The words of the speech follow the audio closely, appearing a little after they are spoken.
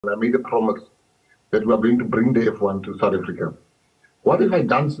I made a promise that we are going to bring the F1 to South Africa. What have I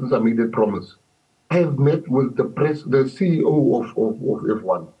done since I made that promise? I have met with the CEO of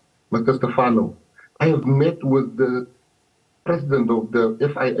F1, Mr. Stefano. I have met with the president of the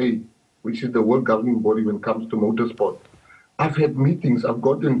FIA, which is the world governing body when it comes to motorsport. I've had meetings. I've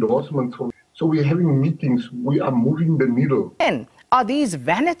got endorsements from. So we're having meetings. We are moving the needle. And are these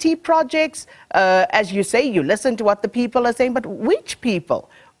vanity projects? As you say, you listen to what the people are saying, but which people?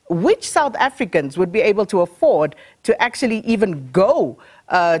 Which South Africans would be able to afford to actually even go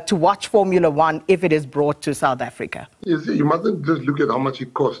to watch Formula One if it is brought to South Africa? You see, you mustn't just look at how much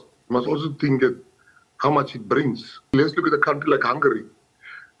it costs. You must also think at how much it brings. Let's look at a country like Hungary.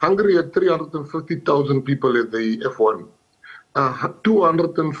 Hungary had 350,000 people at the F1.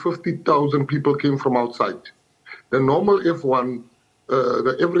 250,000 people came from outside. The normal F1,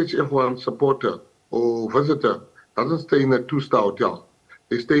 the average F1 supporter or visitor doesn't stay in a 2-star hotel.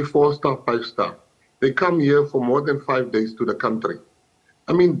 They stay 4-star, 5-star. They come here for more than 5 days to the country.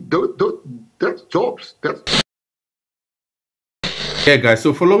 I mean, that's jobs. Yeah, guys,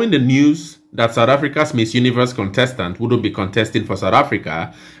 so following the news that South Africa's Miss Universe contestant wouldn't be contesting for South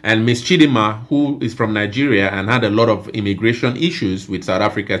Africa, and Miss Chidima, who is from Nigeria and had a lot of immigration issues with South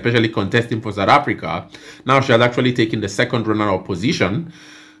Africa, especially contesting for South Africa, now she has actually taken the second runner-up position.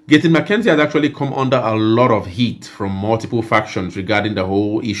 McKenzie has actually come under a lot of heat from multiple factions regarding the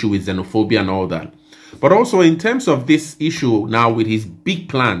whole issue with xenophobia and all that. But also in terms of this issue now with his big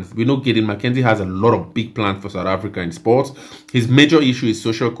plans, we know McKenzie has a lot of big plans for South Africa in sports. His major issue is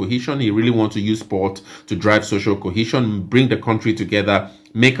social cohesion. He really wants to use sport to drive social cohesion, bring the country together,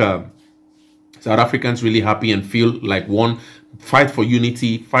 make South Africans really happy and feel like one, fight for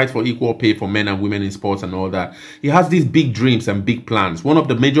unity, fight for equal pay for men and women in sports and all that. He has these big dreams and big plans. One of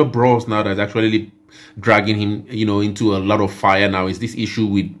the major brawls now that's actually dragging him, into a lot of fire now is this issue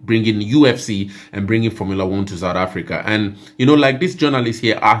with bringing UFC and bringing Formula One to South Africa. And, like this journalist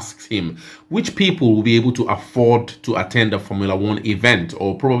here asks him, which people will be able to afford to attend a Formula One event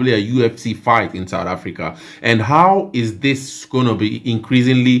or probably a UFC fight in South Africa? And how is this going to be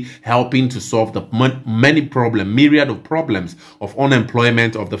increasingly helping to solve the myriad of problems of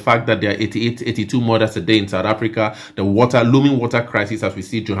unemployment, of the fact that there are 82 murders a day in South Africa, the looming water crisis as we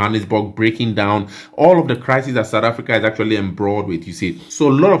see Johannesburg breaking down, all of the crises that South Africa is actually embroiled with, you see. So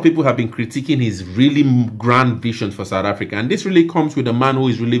a lot of people have been critiquing his really grand vision for South Africa. And this really comes with a man who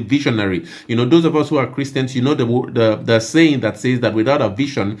is really visionary. Those of us who are Christians, the saying that says that without a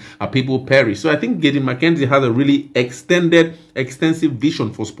vision, a people perish. So I think McKenzie has a really extensive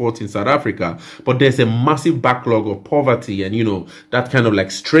vision for sports in South Africa. But there's a massive backlog of poverty and, that kind of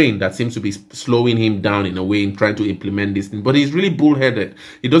like strain that seems to be slowing him down in a way in trying to implement this thing. But he's really bullheaded.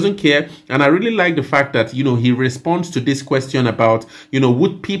 He doesn't care. And I really like the fact that, he responds to this question about,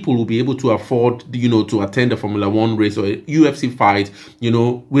 would people be able to afford, to attend a Formula One race or a UFC fight,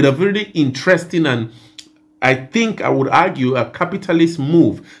 with a very interesting and I think I would argue a capitalist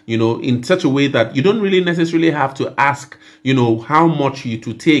move, in such a way that you don't really necessarily have to ask, how much you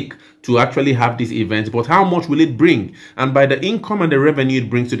to take to actually have these events, but how much will it bring? And by the income and the revenue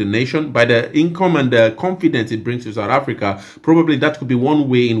it brings to the nation, by the income and the confidence it brings to South Africa, probably that could be one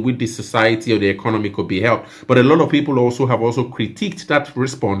way in which the society or the economy could be helped. But a lot of people have critiqued that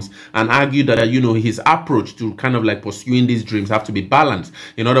response and argued that, his approach to kind of like pursuing these dreams have to be balanced.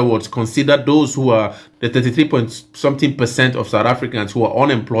 In other words, consider those who are the 33-something% of South Africans who are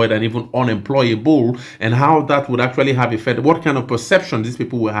unemployed and even unemployable, and how that would actually have effect, what kind of perception these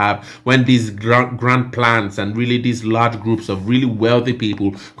people will have when these grand plans and really these large groups of really wealthy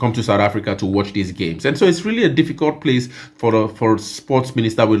people come to South Africa to watch these games. And so it's really a difficult place for a sports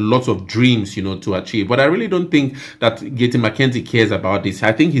minister with lots of dreams, to achieve. But I really don't think that McKenzie cares about this.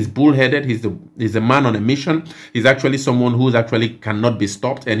 I think he's bullheaded. He's a man on a mission. He's actually someone who cannot be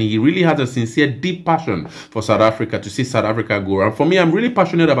stopped, and he really has a sincere, deep passion for South Africa, to see South Africa go. And for me, I'm really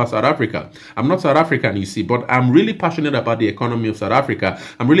passionate about South Africa. I'm not South African, you see, but I'm really passionate about the economy of South Africa.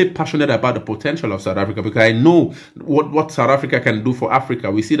 I'm really passionate about the potential of South Africa because I know what South Africa can do for Africa.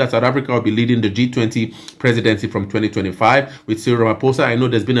 We see that South Africa will be leading the G20 presidency from 2025 with Cyril Ramaphosa. I know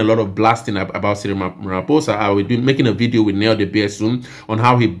there's been a lot of blasting about Cyril Ramaphosa. I will be making a video with Neo De Beer soon on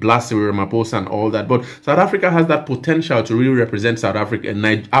how he blasts Cyril Ramaphosa and all that. But South Africa has that potential to really represent South Africa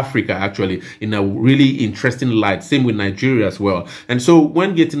and Africa actually in a really interesting light. Same with Nigeria as well. And so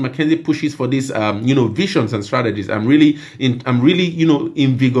when McKenzie pushes for these visions and strategies, I'm really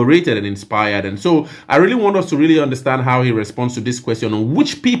invigorated invigorated and inspired. And so I really want us to really understand how he responds to this question on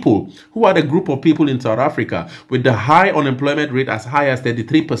which people, who are the group of people in South Africa with the high unemployment rate as high as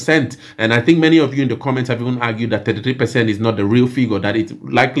 33%. And I think many of you in the comments have even argued that 33% is not the real figure, that it's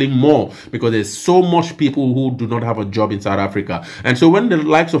likely more, because there's so much people who do not have a job in South Africa. And so when the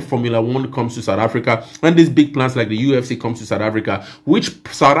likes of Formula One comes to South Africa, when these big plans like the UFC comes to South Africa, which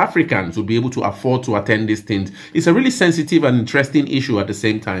South Africans will be able to afford to attend these things? It's a really sensitive and interesting issue at the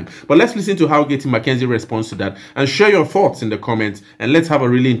same time. But let's listen to how Getty McKenzie responds to that, and share your thoughts in the comments, and let's have a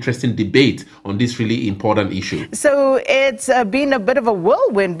really interesting debate on this really important issue. So it's been a bit of a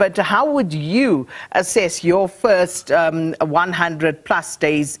whirlwind, but how would you assess your first 100 plus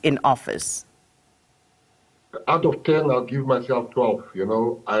days in office? Out of 10, I'll give myself 12. You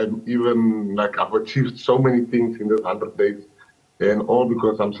know, I'm even like I've achieved so many things in those 100 days, and all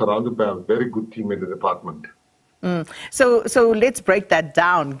because I'm surrounded by a very good team in the department. So let's break that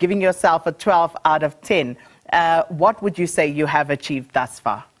down. Giving yourself a 12 out of 10, what would you say you have achieved thus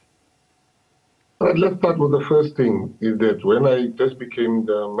far? All right, let's start with the first thing, is that when I just became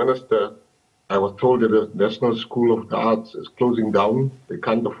the minister, I was told that the National School of the Arts is closing down. They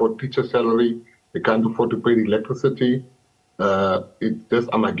can't afford teacher salary. They can't afford to pay the electricity. It's just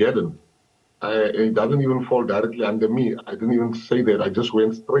Armageddon. It doesn't even fall directly under me. I didn't even say that. I just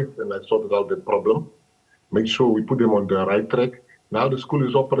went straight and I sorted out the problem. Make sure we put them on the right track. Now the school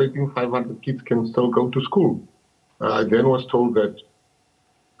is operating. 500 kids can still go to school. I then was told that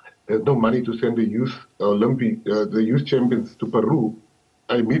there's no money to send the youth the youth champions to Peru.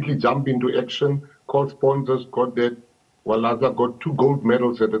 I immediately jumped into action, called sponsors, got that. Walaza got 2 gold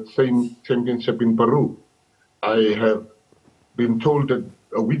medals at the same championship in Peru. I have been told that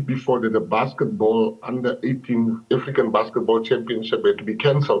a week before that the basketball under 18 African basketball championship had to be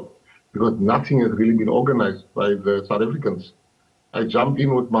cancelled because nothing has really been organized by the South Africans. I jumped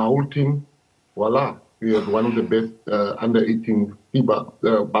in with my whole team. Voila, we have one of the best under 18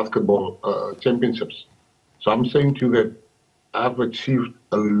 FIBA basketball championships. So I'm saying to you that I've achieved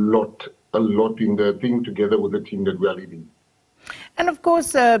a lot in the thing together with the team that we are leading. And of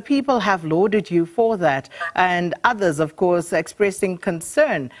course, people have lauded you for that, and others, of course, expressing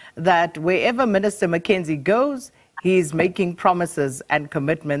concern that wherever Minister McKenzie goes, he's making promises and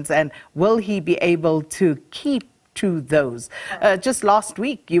commitments, and will he be able to keep to those? Just last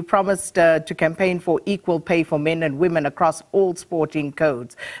week, you promised to campaign for equal pay for men and women across all sporting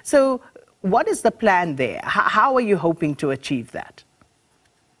codes. So what is the plan there? How are you hoping to achieve that?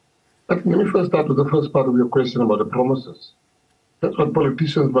 Let me first start with the first part of your question about the promises. That's what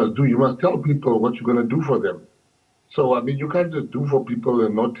politicians must do. You must tell people what you're going to do for them. So, I mean, you can't just do for people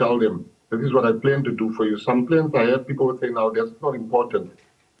and not tell them, this is what I plan to do for you. Some plans I have people say, now, that's not important.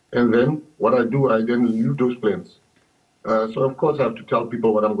 And then what I do, I then leave those plans. So, of course, I have to tell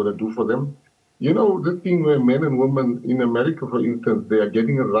people what I'm going to do for them. You know, this thing where men and women in America, for instance, they are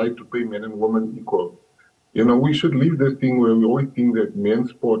getting a right to pay men and women equal. You know, we should leave this thing where we always think that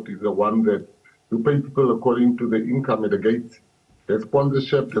men's sport is the one that you pay people according to the income at the gates. There's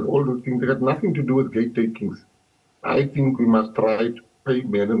sponsorship, there's all those things. They got nothing to do with gate takings. I think we must try to pay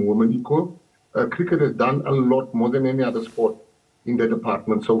men and women equal. Cricket has done a lot more than any other sport in that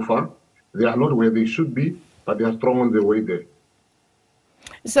department so far. They are not where they should be, but they are strong on their way there.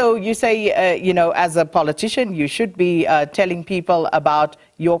 So you say, you know, as a politician, you should be telling people about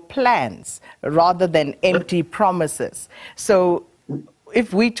your plans rather than empty promises. So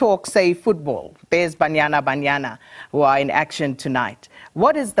if we talk, say, football, there's Banyana who are in action tonight.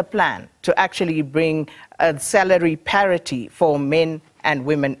 What is the plan to actually bring a salary parity for men and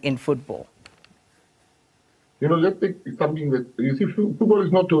women in football? You know, let's take something that, you see, football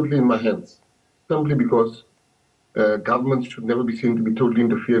is not totally in my hands, simply because governments should never be seen to be totally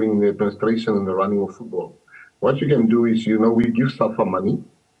interfering in the administration and the running of football. What you can do is, you know, we give SAFA money.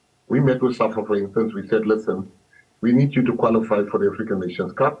 We met with SAFA, for instance. We said, listen, we need you to qualify for the African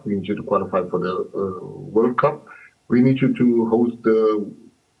Nations Cup. We need you to qualify for the World Cup. We need you to host the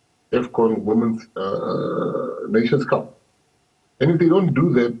AFCON Women's Nations Cup. And if they don't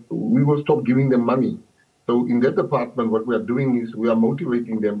do that, we will stop giving them money. So in that department, what we are doing is we are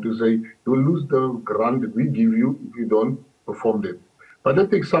motivating them to say, you will lose the grant that we give you if you don't perform that. But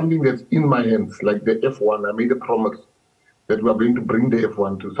let's take something that's in my hands, like the F1. I made a promise that we are going to bring the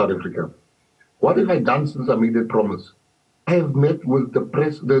F1 to South Africa. What have I done since I made that promise? I have met with the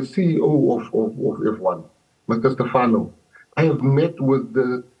CEO of F1, Mr. Stefano. I have met with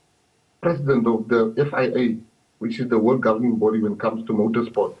the president of the FIA, which is the world governing body when it comes to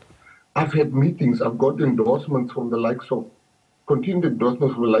motorsport. I've had meetings. I've got endorsements from the likes of, continued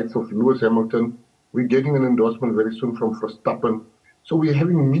endorsements from the likes of Lewis Hamilton. We're getting an endorsement very soon from Verstappen. So we're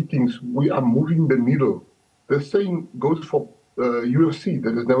having meetings. We are moving the needle. The same goes for UFC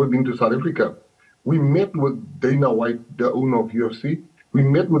that has never been to South Africa. We met with Dana White, the owner of UFC. We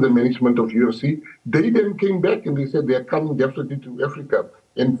met with the management of UFC. They then came back and they said they are coming definitely to Africa.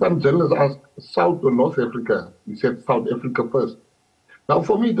 And some journalists asked South or North Africa. We said South Africa first. Now,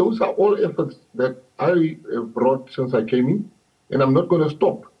 for me, those are all efforts that I have brought since I came in, and I'm not going to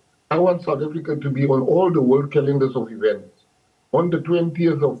stop. I want South Africa to be on all the world calendars of events. On the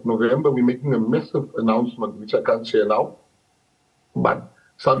 20th of November, we're making a massive announcement, which I can't share now. But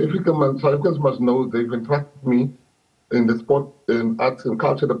South Africans must know they've entrusted me in the sport and arts and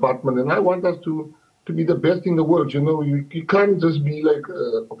culture department, and I want us to be the best in the world. You know, you can't just be like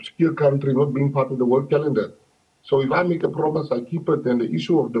an obscure country not being part of the world calendar. So if I make a promise, I keep it. And the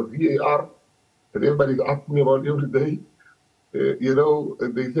issue of the VAR that everybody's asking me about every day, you know,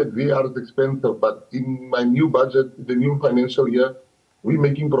 they said VAR is expensive, but in my new budget, the new financial year, we're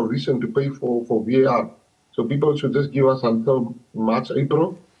making provision to pay for VAR. So people should just give us until March,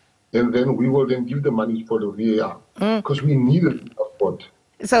 April, and then we will then give the money for the VAR because we need it in our sport.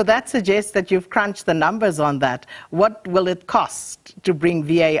 So that suggests that you've crunched the numbers on that. What will it cost to bring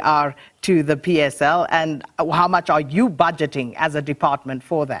VAR to the PSL, and how much are you budgeting as a department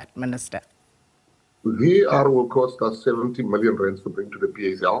for that, Minister? VAR will cost us 70 million rands to bring to the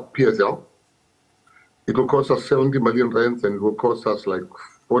PSL. It will cost us 70 million rands, and it will cost us like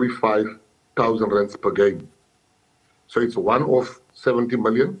 45,000 rands per game. So it's one of 70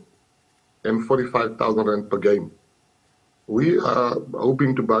 million and 45,000 rands per game. We are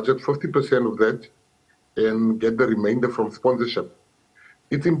hoping to budget 50% of that and get the remainder from sponsorship.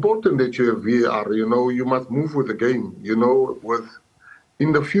 It's important that you have VAR. You know, you must move with the game. You know,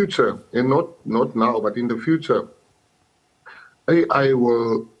 in the future, and not now, but in the future, AI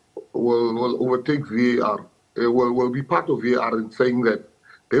will overtake VAR. It will be part of VAR in saying that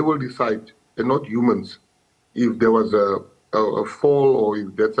they will decide, and not humans, if there was a fall or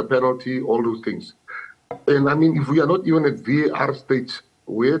if that's a penalty, all those things. And I mean, if we are not even at VAR stage,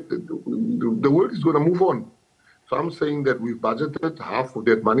 where the world is going to move on. So I'm saying that we've budgeted half of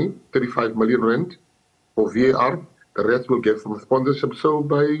that money, 35 million rand for VAR. The rest will get from sponsorship. So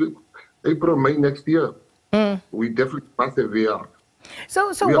by April, May next year, we definitely must have VAR.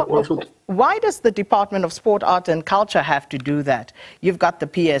 So why does the Department of Sport, Art and Culture have to do that? You've got the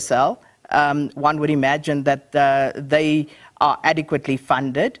PSL. One would imagine that they are adequately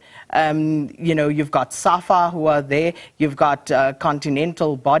funded. You know, you've got SAFA who are there. You've got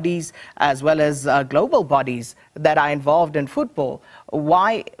continental bodies as well as global bodies that are involved in football.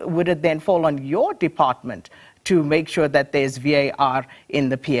 Why would it then fall on your department to make sure that there's VAR in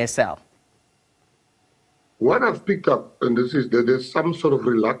the PSL? What I've picked up, and this is that there's some sort of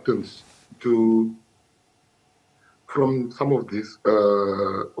reluctance from some of these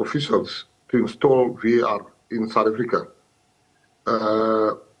officials to install VAR in South Africa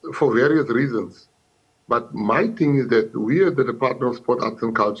for various reasons. But my thing is that we at the Department of Sport, Arts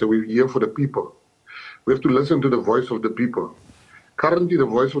and Culture, we're here for the people. We have to listen to the voice of the people. Currently, the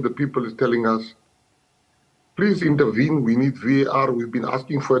voice of the people is telling us, please intervene, we need VAR, we've been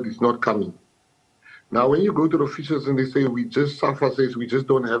asking for it, it's not coming. Now, when you go to the officials and they say, SAFA says we just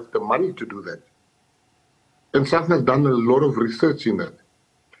don't have the money to do that. And SAFA has done a lot of research in that.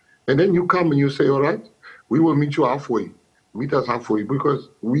 And then you come and you say, all right, we will meet you halfway. Meet us halfway, because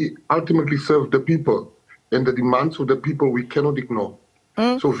we ultimately serve the people. And the demands of the people we cannot ignore.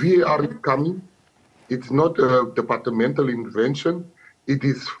 So VAR is coming. It's not a departmental invention. It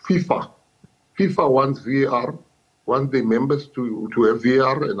is FIFA. FIFA wants VAR, wants their members to have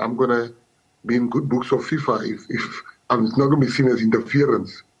VAR, and I'm going to be in good books of FIFA if I'm not going to be seen as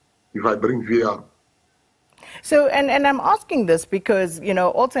interference if I bring VAR. So, and I'm asking this because, you know,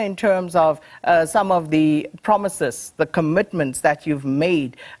 also in terms of some of the promises, the commitments that you've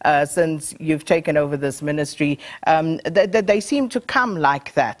made since you've taken over this ministry, they seem to come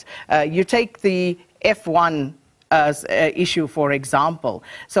like that. You take the F1 issue, for example.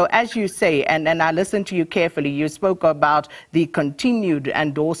 So as you say, and I listened to you carefully, you spoke about the continued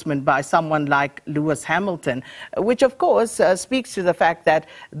endorsement by someone like Lewis Hamilton, which of course speaks to the fact that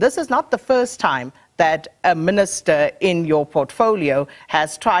this is not the first time that a minister in your portfolio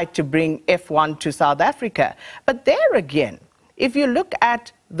has tried to bring F1 to South Africa. But there again, if you look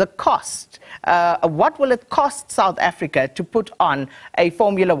at the cost, what will it cost South Africa to put on a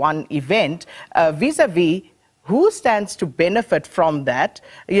Formula One event vis-a-vis who stands to benefit from that,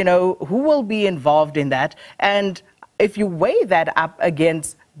 you know, who will be involved in that? And if you weigh that up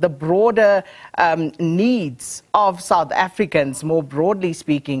against the broader needs of South Africans, more broadly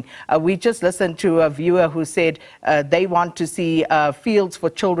speaking. We just listened to a viewer who said they want to see fields for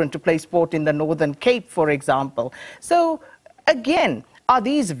children to play sport in the Northern Cape, for example. So, again, are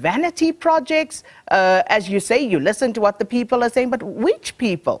these vanity projects? As you say, you listen to what the people are saying, but which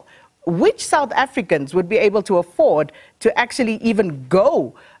people? Which South Africans would be able to afford to actually even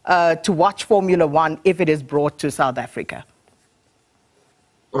go to watch Formula One if it is brought to South Africa?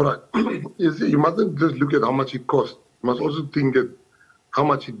 All right. You see, you mustn't just look at how much it costs. You must also think at how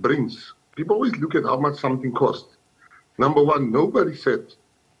much it brings. People always look at how much something costs. Number one, nobody said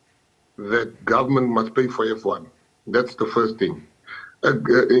that government must pay for F1. That's the first thing.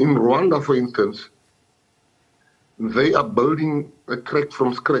 In Rwanda, for instance, they are building a track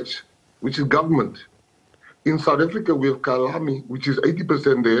from scratch, which is government. In South Africa, we have Kalami, which is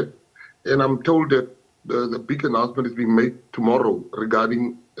 80% there, and I'm told that the big announcement is being made tomorrow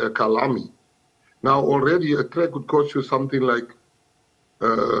regarding Kalami. Now, already a track would cost you something like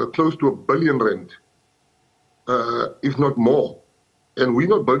close to R1 billion, if not more. And we're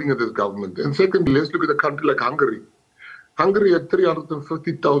not building it as government. And secondly, let's look at a country like Hungary. Hungary had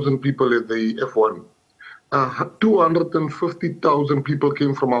 350,000 people at the F1. 250,000 people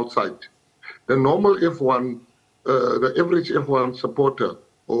came from outside. The normal F1, the average F1 supporter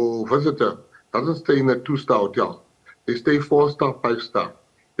or visitor doesn't stay in a 2-star hotel. They stay 4-star, 5-star.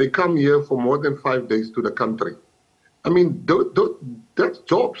 They come here for more than 5 days to the country. I mean, that's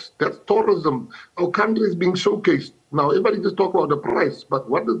jobs, that's tourism. Our country is being showcased. Now, everybody just talk about the price, but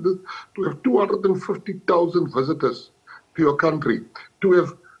what is this? To have 250,000 visitors to your country, to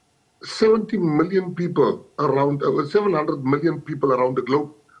have 70 million people around, 700 million people around the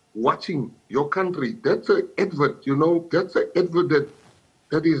globe watching your country. That's an advert, you know, that's an advert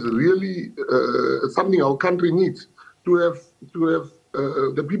that is really something our country needs. To have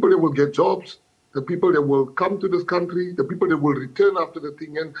the people that will get jobs, the people that will come to this country, the people that will return after the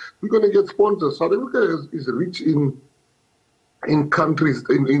thing, and we're going to get sponsors. South Africa is rich in countries,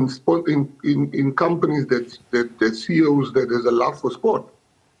 in companies that CEOs that there's a love for sport.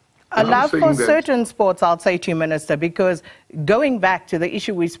 A love for certain sports, I'll say to you, Minister, because going back to the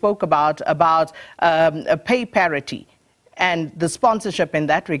issue we spoke about pay parity and the sponsorship in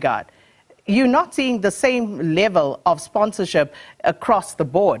that regard, you're not seeing the same level of sponsorship across the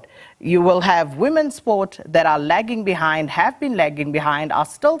board. You will have women's sport that are lagging behind, have been lagging behind, are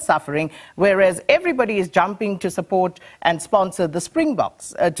still suffering, whereas everybody is jumping to support and sponsor the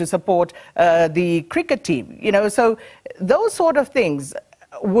Springboks, to support the cricket team. You know, so those sort of things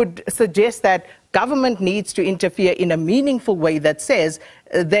would suggest that government needs to interfere in a meaningful way that says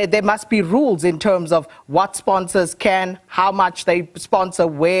there must be rules in terms of what sponsors can, how much they sponsor,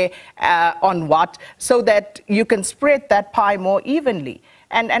 where, on what, so that you can spread that pie more evenly.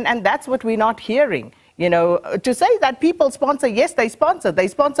 And that's what we're not hearing. You know, to say that people sponsor, yes, they sponsor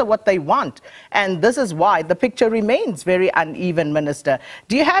what they want. And this is why the picture remains very uneven, Minister.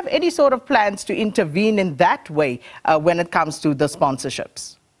 Do you have any sort of plans to intervene in that way when it comes to the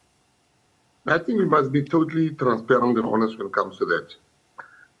sponsorships? I think we must be totally transparent and honest when it comes to that.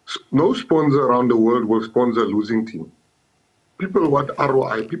 No sponsor around the world will sponsor a losing team. People want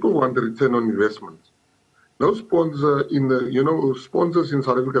ROI. People want the return on investment. No sponsor in the, you know, sponsors in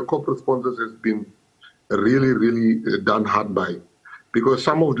South Africa, corporate sponsors has been really done hard by, because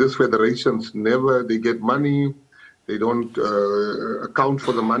some of these federations never, they get money, they don't account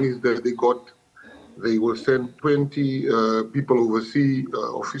for the monies that they got. They will send 20 people overseas,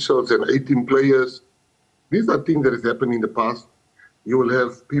 officials and 18 players. These are things that has happened in the past. You will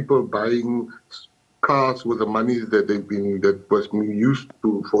have people buying cars with the money that was being used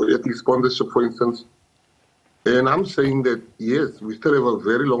for athlete sponsorship, for instance. And I'm saying that, yes, we still have a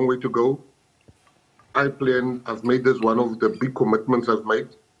very long way to go. I've made this one of the big commitments I've made.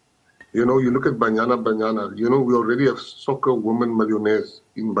 You know, you look at Banyana, you know, we already have soccer women millionaires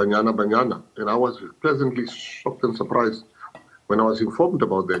in Banyana. And I was pleasantly shocked and surprised when I was informed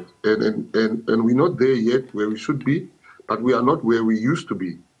about that. And we're not there yet where we should be, but we are not where we used to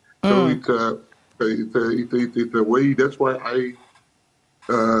be. So it's a way, that's why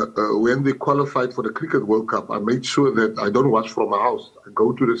when they qualified for the Cricket World Cup, I made sure that I don't watch from my house. I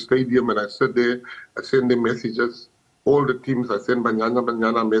go to the stadium and I sit there, I send them messages. All the teams, I send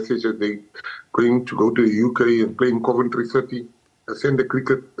Banyana messages. They going to go to the UK and play in Coventry City. I send the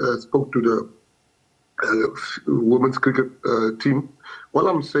cricket, spoke to the women's cricket team. What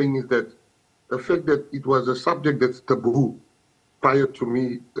I'm saying is that the fact that it was a subject that's taboo prior to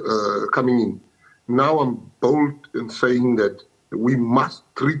me coming in, now I'm bold in saying that we must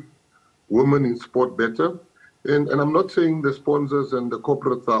treat women in sport better. And I'm not saying the sponsors and the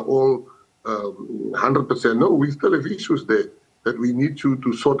corporates are all 100%. No, we still have issues there that we need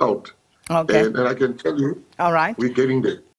to sort out. Okay. And I can tell you, All right. we're getting there.